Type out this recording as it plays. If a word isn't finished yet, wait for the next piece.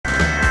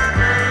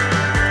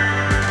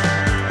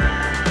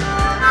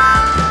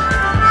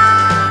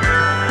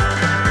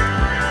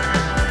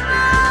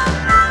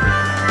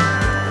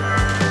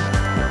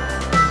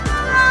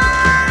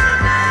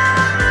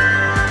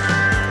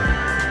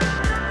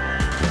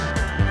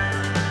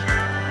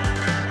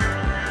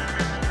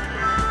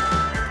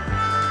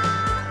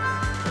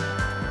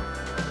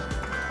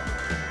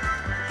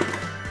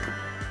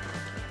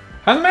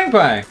I'm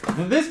Magpie.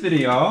 In this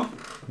video,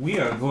 we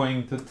are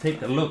going to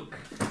take a look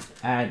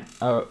at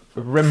a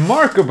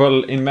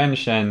remarkable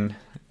invention,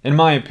 in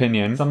my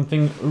opinion,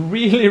 something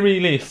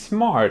really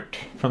smart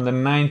from the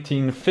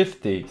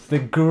 1950s, the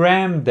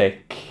Gram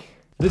Deck.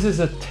 This is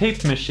a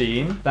tape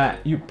machine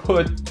that you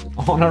put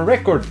on a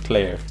record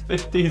player.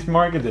 50s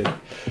marketing.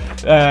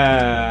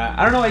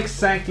 I don't know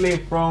exactly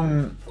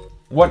from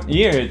what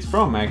year it's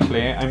from,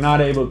 actually. I'm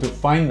not able to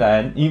find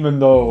that, even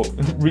though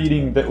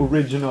reading the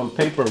original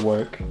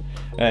paperwork.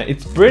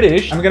 It's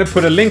British. I'm gonna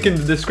put a link in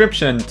the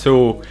description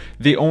to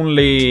the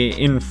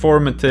only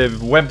informative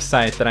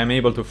website that I'm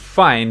able to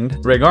find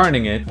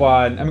regarding it,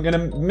 but I'm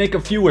gonna make a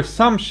few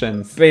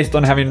assumptions based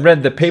on having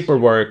read the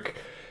paperwork.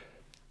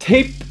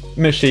 Tape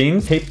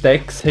machines, tape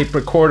decks, tape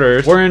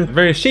recorders weren't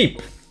very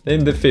cheap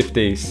in the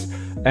 50s,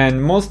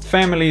 and most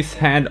families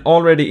had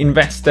already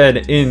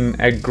invested in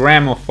a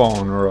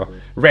gramophone or a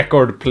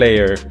record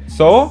player.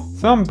 So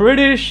some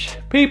British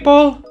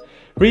people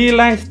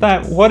realized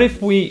that what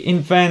if we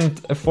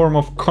invent a form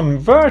of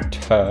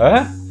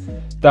converter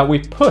that we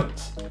put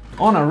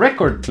on a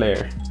record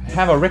player? I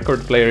have a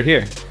record player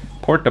here,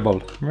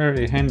 portable,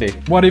 very handy.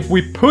 What if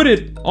we put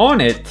it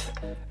on it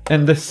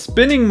and the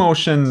spinning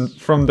motion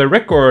from the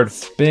record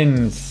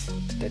spins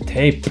the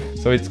tape?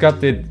 So it's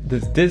got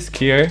this disc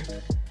here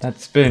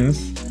that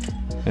spins,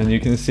 and you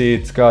can see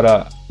it's got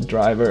a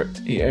driver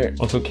here.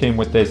 Also came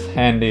with this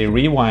handy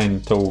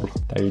rewind tool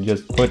that you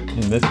just put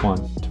in this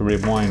one to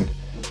rewind,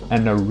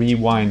 and a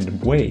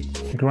rewind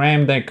weight.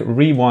 Gram Deck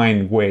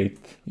rewind weight.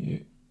 You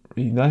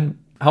read that?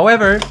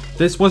 However,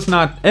 this was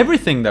not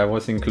everything that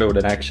was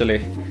included,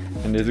 actually,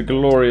 and this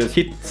glorious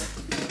hit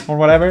or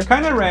whatever.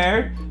 Kind of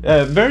rare,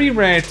 very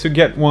rare to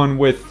get one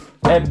with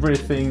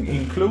everything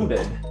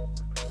included,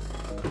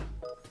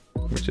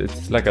 which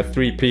is like a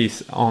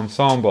three-piece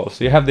ensemble.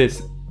 So you have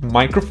this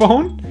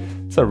microphone.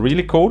 It's a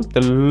really cool, the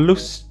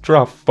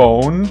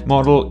Lustraphone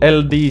model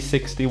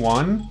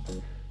LD61.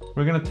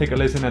 We're gonna take a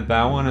listen at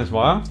that one as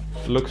well.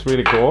 It looks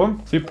really cool.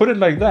 So you put it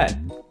like that,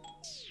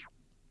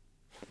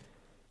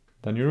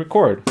 then you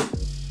record.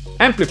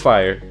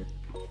 Amplifier,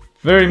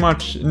 very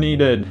much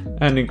needed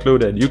and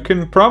included. You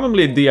can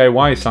probably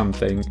DIY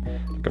something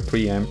like a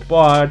preamp,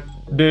 but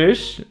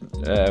this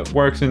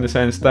works in the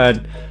sense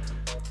that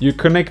you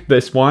connect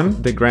this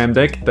one, the Gram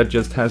Deck, that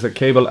just has a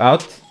cable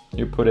out.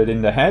 You put it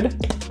in the head,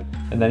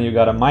 and then you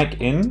got a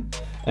mic in,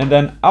 and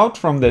then out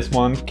from this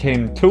one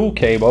came two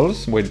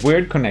cables with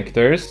weird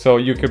connectors, so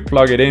you could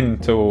plug it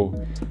into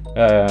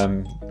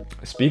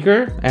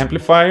speaker,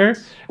 amplifier,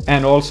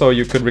 and also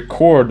you could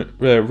record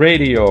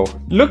radio.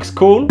 Looks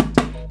cool.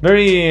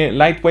 Very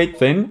lightweight,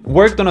 thin.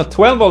 Worked on a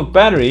 12-volt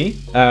battery,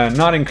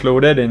 not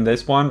included in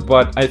this one,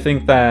 but I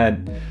think that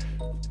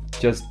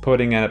just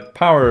putting a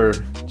power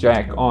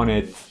jack on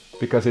it,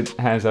 because it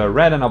has a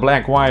red and a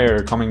black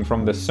wire coming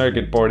from the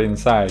circuit board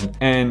inside.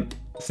 And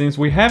since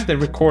we have the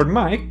record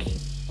mic,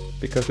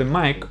 because the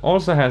mic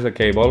also has a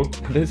cable,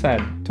 this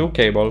had two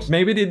cables,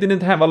 maybe they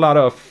didn't have a lot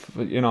of,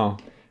 you know,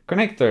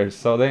 connectors,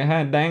 so they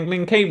had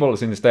dangling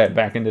cables instead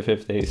back in the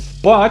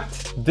 50s.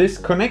 But this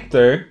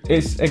connector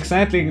is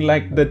exactly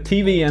like the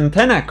TV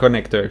antenna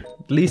connector,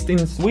 at least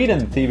in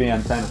Sweden, TV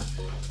antenna.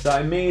 So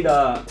I made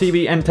a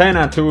TV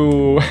antenna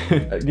to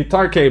a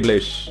guitar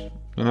cable-ish,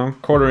 you know,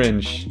 1/4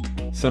 inch.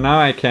 So now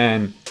I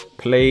can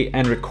play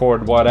and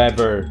record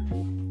whatever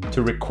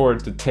to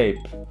record the tape.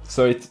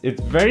 So it's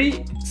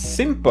very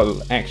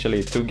simple,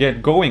 actually, to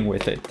get going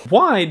with it.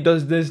 Why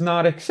does this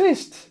not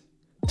exist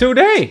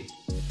today?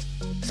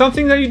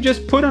 Something that you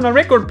just put on a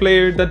record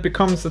player that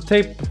becomes a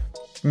tape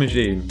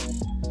machine.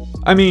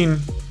 I mean,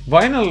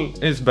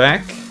 vinyl is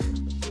back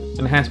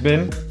and has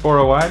been for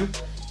a while.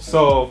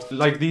 So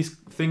like these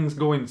things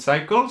go in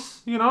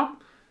cycles, you know?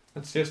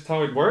 That's just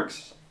how it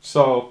works.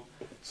 So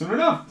soon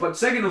enough. But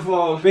second of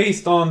all,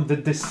 based on the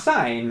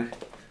design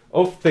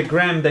of the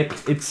Gram Deck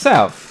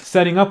itself,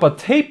 setting up a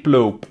tape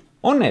loop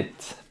on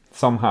it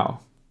somehow,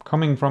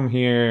 coming from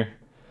here,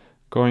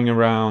 going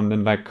around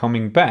and like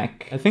coming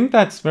back. I think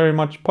that's very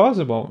much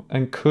possible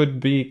and could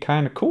be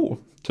kind of cool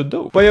to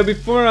do. But yeah,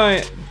 before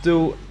I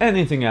do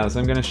anything else,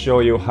 I'm gonna show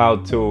you how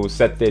to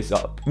set this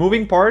up.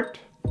 Moving part,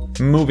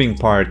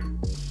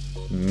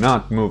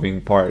 not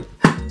moving part.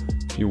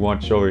 If you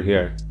watch over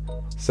here.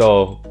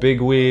 So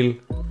big wheel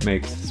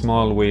makes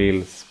small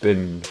wheel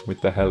spin with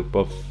the help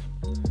of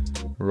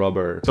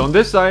rubber. So on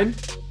this side,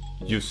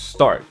 you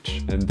start,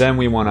 and then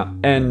we wanna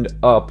end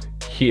up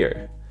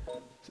here.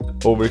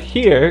 Over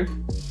here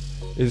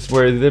is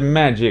where the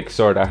magic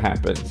sort of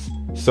happens.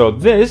 So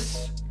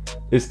this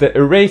is the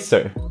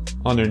eraser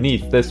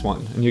underneath this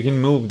one, and you can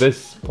move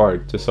this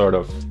part to sort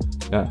of,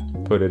 yeah,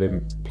 put it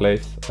in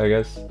place, I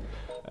guess.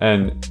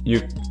 And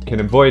you can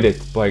avoid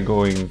it by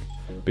going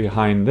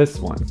behind this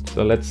one.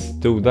 So let's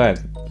do that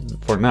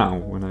for now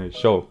when I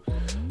show.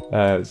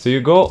 So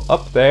you go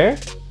up there,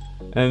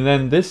 and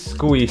then this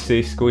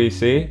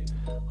squeezy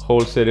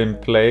holds it in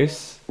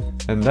place.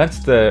 And that's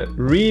the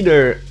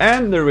reader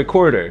and the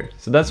recorder.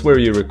 So that's where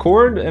you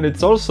record, and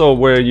it's also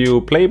where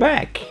you play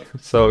back.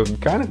 So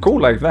kind of cool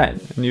like that.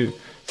 And you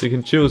So you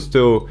can choose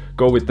to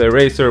go with the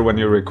eraser when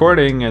you're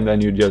recording, and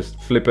then you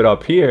just flip it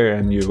up here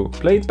and you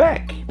play it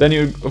back. Then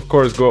you of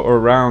course go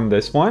around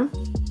this one.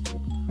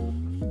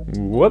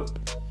 Whoop.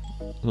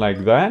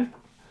 Like that.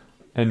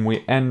 And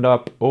we end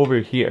up over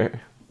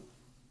here.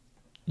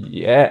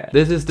 Yeah.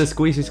 This is the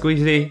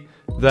squeezy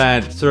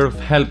that sort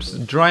of helps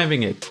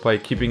driving it by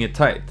keeping it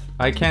tight.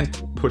 I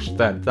can't push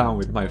that down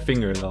with my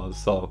finger though,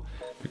 so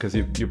because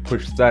you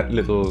push that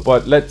little.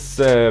 But let's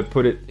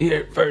put it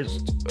here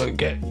first.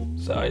 Okay,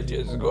 so I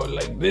just go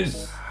like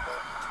this.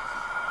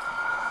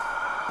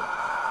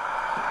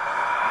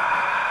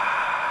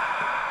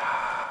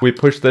 We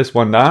push this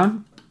one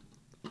down.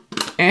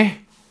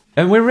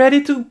 And we're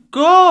ready to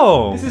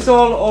go. This is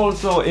all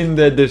also in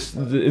the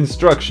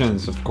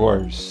instructions, of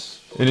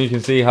course. And you can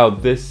see how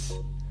this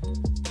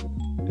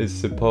is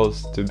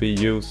supposed to be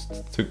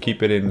used to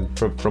keep it in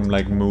from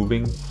like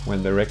moving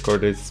when the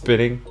record is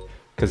spinning.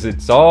 Because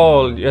it's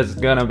all just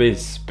gonna be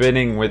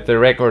spinning with the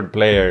record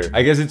player.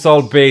 I guess it's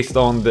all based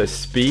on the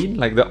speed,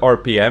 like the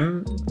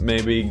RPM.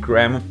 Maybe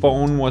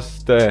gramophone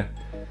was the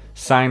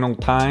sign on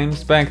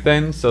times back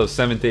then, so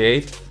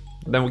 78.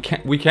 Then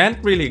we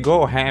can't really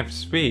go half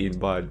speed,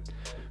 but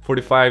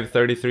 45,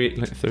 33,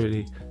 like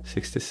 30,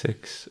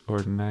 66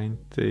 or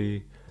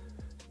 90.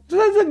 So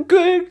that's a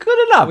good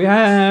enough. We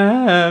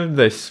have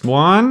this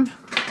one.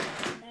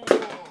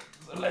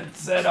 So let's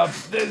set up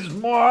this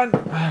one.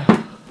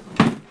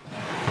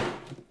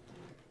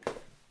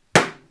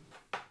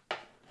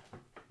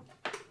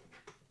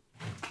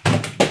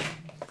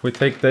 We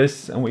take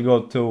this and we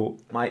go to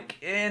mic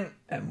in,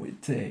 and we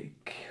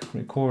take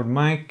record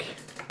mic.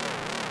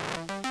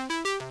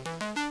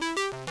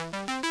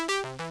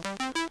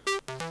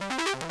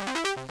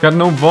 Got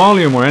no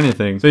volume or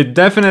anything, so it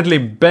definitely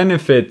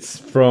benefits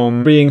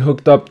from being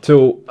hooked up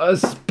to a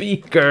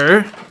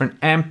speaker or an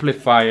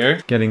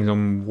amplifier, getting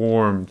some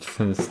warmth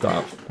and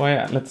stuff. Well,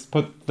 yeah, let's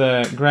put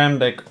the gram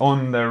deck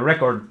on the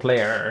record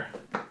player.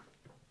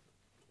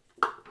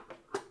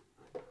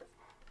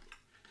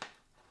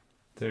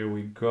 There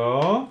we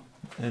go.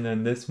 And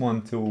then this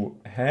one to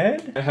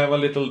head. I have a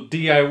little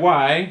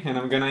DIY, and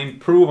I'm gonna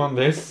improve on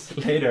this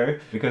later,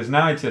 because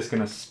now it's just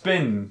gonna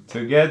spin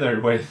together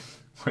with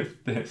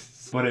this.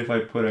 But if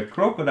I put a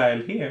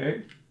crocodile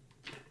here,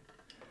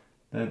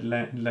 that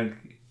like,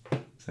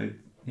 so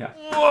yeah.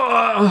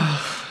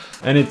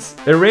 And it's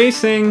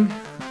erasing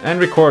and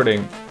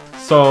recording.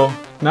 So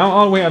now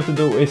all we have to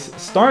do is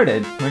start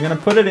it. We're gonna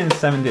put it in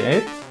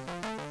 78.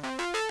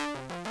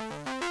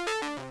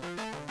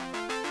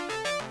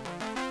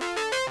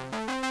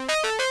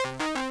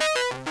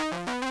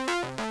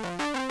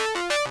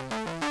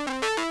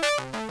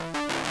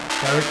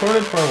 I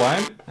recorded for a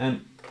while,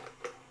 and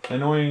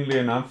annoyingly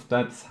enough,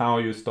 that's how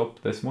you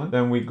stop this one.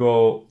 Then we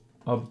go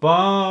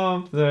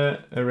above the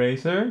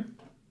eraser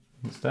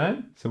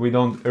instead, so we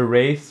don't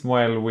erase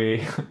while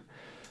we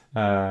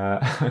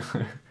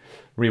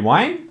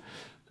rewind.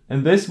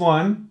 And this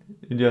one,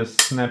 you just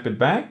snap it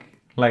back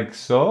like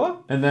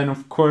so. And then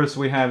of course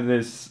we have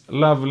this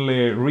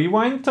lovely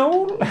rewind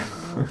tool.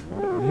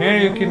 Here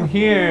you can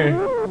hear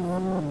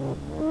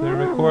the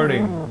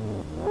recording.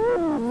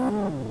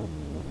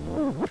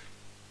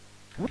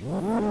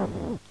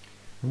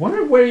 I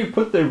wonder where you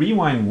put the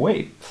rewind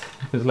weight.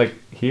 Is like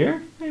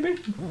here, maybe?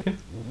 Okay.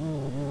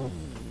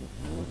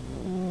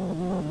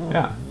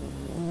 Yeah.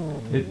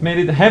 It made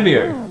it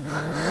heavier.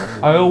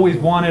 I always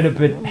wanted a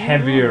bit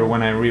heavier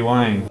when I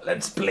rewind.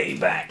 Let's play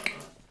back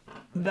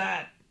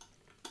that.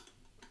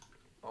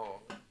 Oh.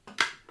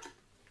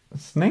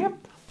 Snap.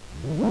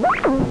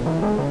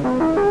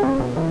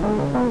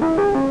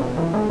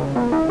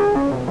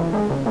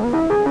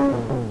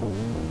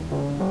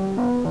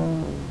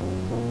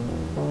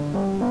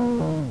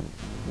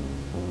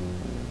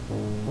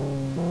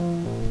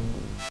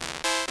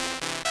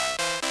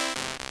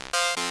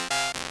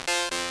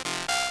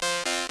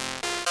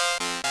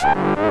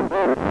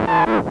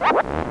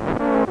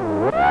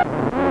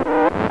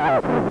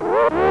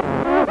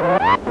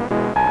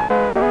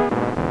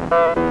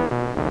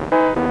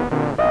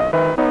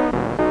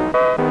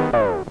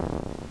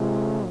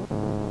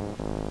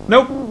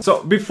 Nope.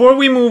 So before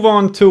we move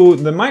on to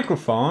the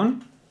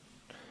microphone,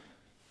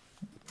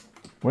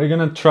 we're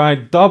gonna try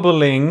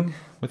doubling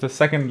with a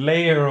second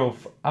layer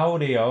of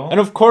audio. And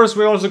of course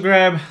we also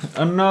grab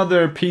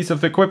another piece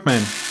of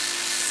equipment.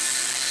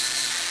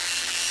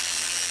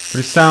 But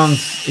it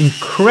sounds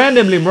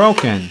incredibly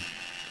broken,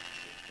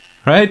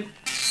 right?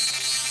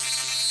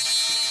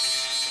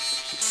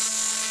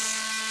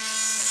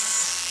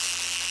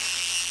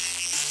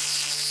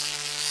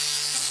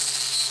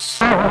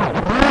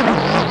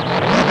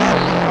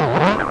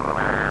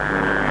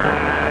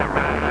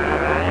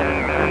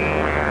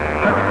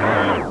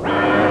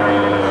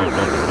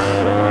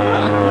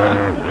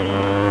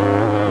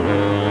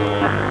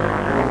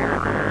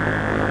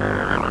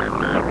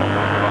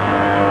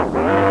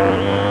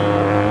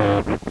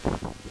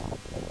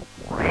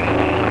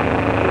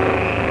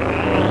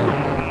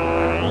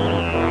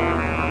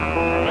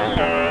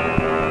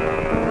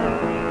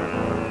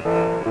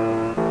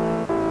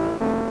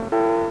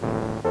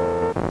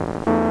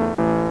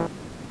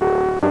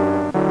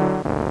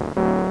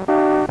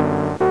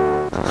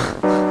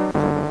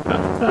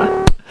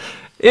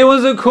 It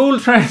was a cool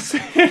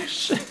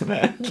transition,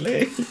 at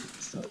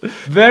least.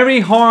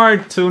 Very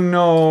hard to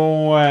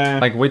know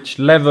like which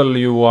level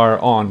you are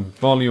on,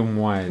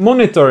 volume-wise.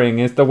 Monitoring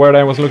is the word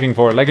I was looking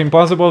for. Like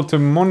impossible to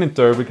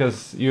monitor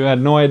because you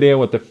had no idea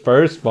what the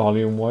first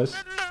volume was.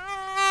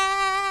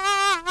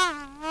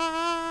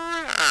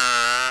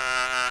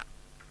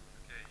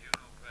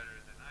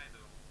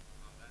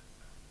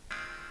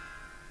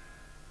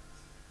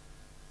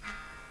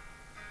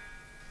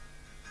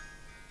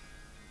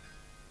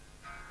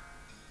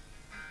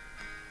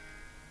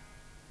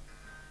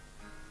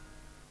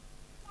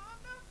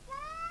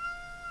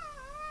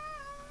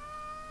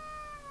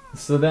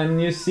 So then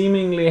you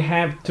seemingly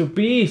have to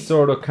be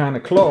sort of kind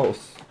of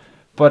close.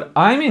 But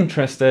I'm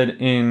interested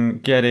in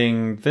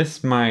getting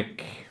this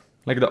mic,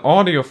 like the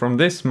audio from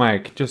this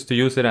mic, just to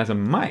use it as a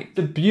mic.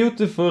 The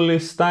beautifully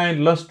styled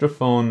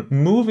Lustraphone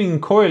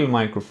moving coil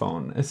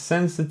microphone, a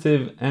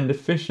sensitive and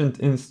efficient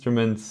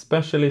instrument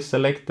specially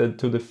selected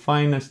to the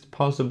finest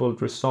possible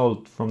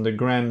result from the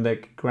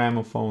Grandec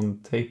gramophone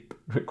tape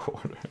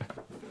recorder.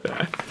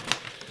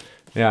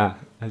 Yeah,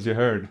 as you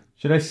heard.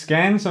 Should I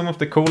scan some of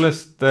the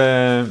coolest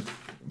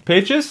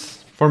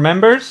pages for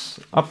members?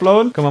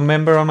 Upload? Become a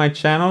member on my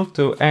channel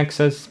to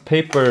access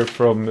paper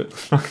from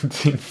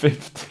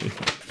 1950.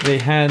 They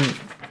had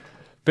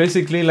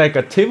basically like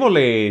a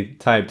Tivoli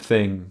type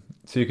thing,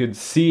 so you could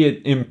see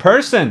it in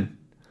person.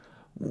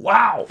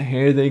 Wow!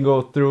 Here they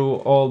go through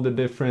all the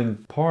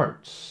different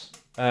parts.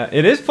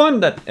 It is fun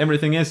that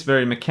everything is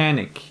very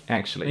mechanic,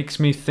 actually. Makes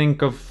me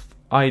think of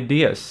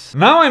ideas.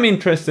 Now I'm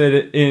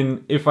interested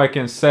in if I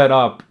can set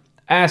up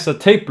as a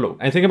tape loop.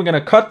 I think I'm gonna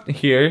cut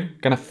here,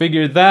 gonna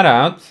figure that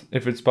out,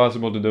 if it's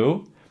possible to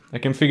do. I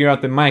can figure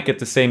out the mic at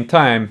the same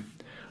time,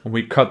 and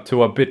we cut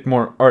to a bit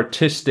more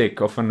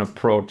artistic of an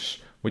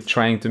approach with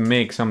trying to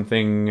make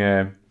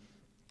something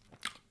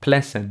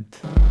pleasant.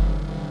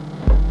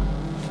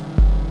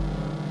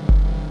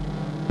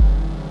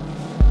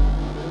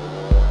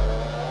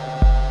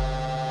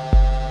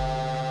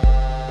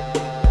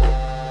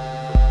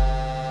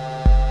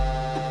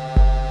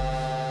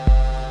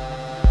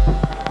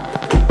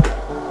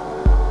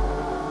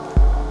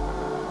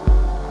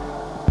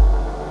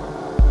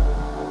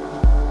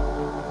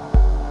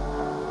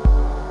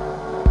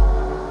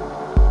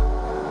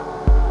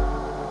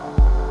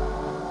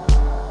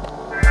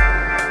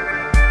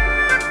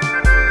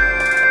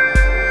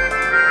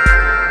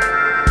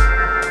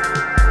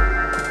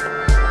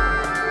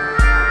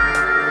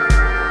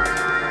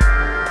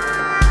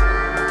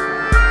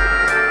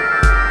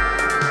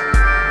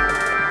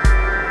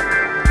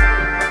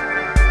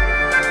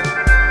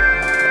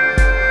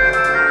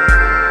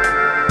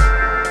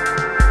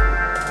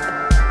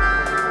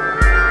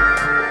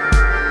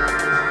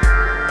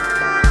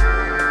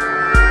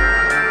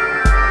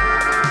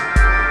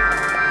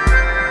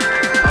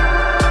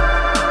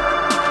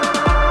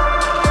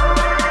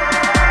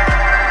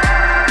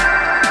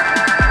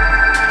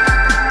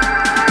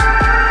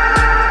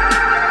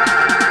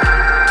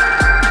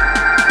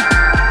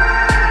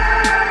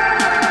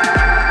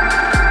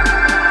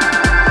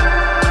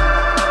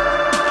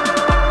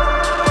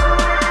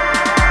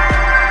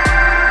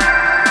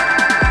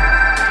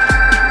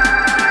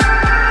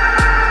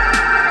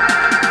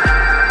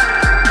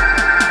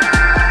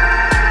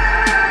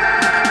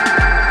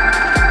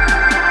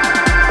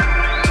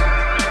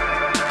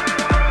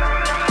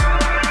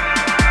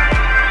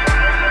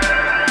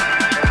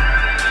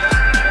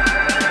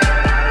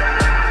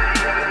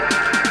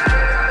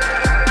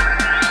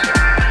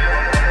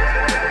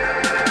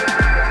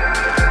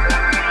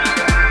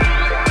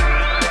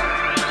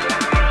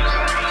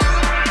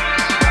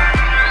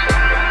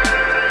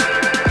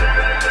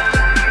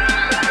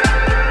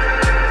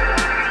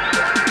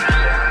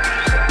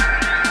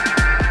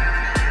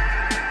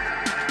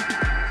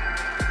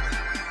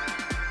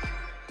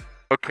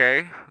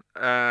 Okay,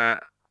 that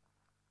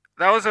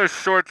was a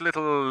short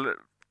little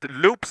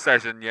loop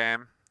session, yeah.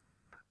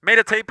 Made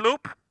a tape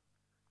loop,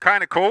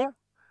 kind of cool,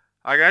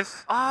 I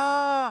guess.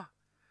 Oh,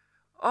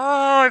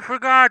 I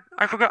forgot.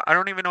 I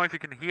don't even know if you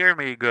can hear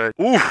me good.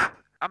 Oof!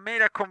 I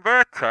made a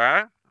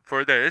converter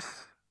for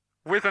this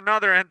with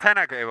another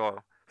antenna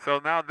cable. So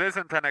now this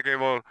antenna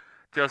cable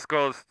just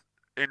goes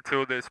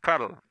into this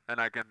pedal, and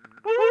I can